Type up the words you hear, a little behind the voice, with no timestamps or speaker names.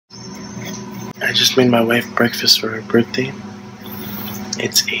I just made my wife breakfast for her birthday.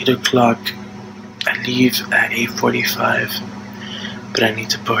 It's 8 o'clock. I leave at 8:45, but I need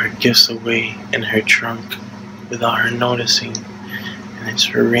to put her gifts away in her trunk without her noticing. And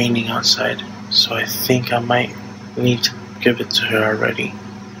it's raining outside, so I think I might need to give it to her already.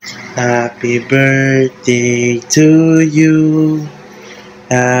 Happy birthday to you.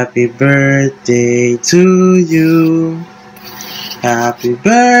 Happy birthday to you. Happy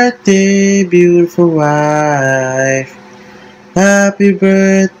birthday, beautiful wife. Happy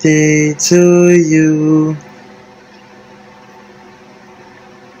birthday to you.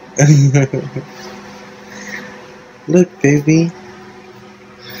 Look, baby.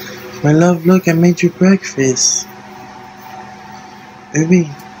 My love, look, I made you breakfast. Baby.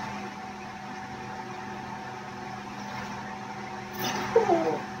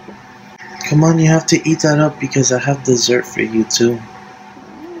 Come on, you have to eat that up because I have dessert for you too.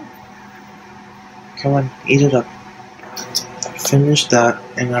 Come on, eat it up. Finish that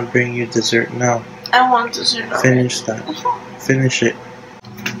and I'll bring you dessert now. I want dessert already. Finish that. Finish it.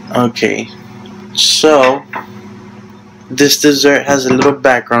 Okay, so this dessert has a little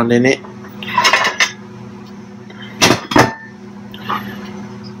background in it.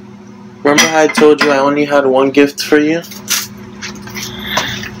 Remember how I told you I only had one gift for you?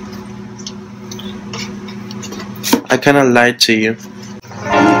 I kinda lied to you.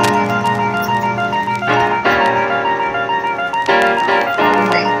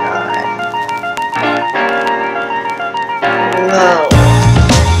 No.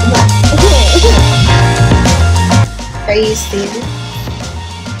 Are you serious?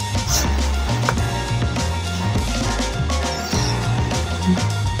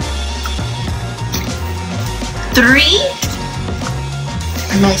 Three?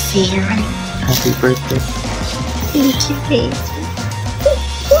 Am I seeing it right? Happy birthday. Thank you, baby.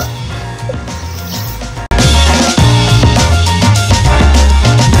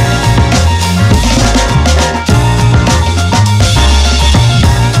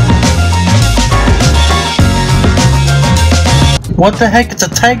 What the heck? It's a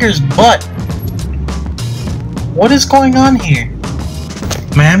tiger's butt. What is going on here?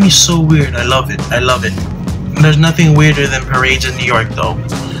 Miami's so weird. I love it. I love it. There's nothing weirder than parades in New York though.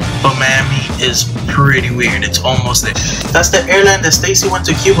 But Miami is pretty weird. It's almost there. That's the airline that Stacy went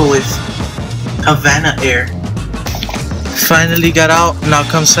to Cuba with. Havana Air. Finally got out. Now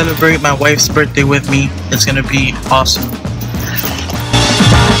come celebrate my wife's birthday with me. It's gonna be awesome.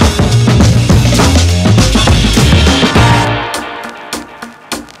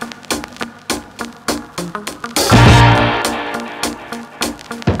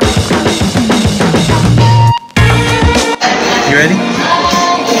 You ready?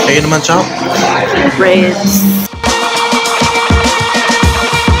 Are you gonna munch out? Reds.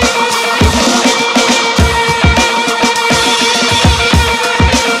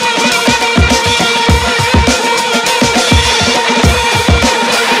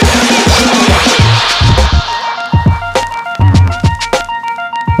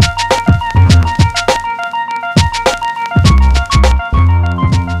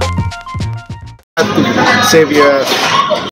 Save your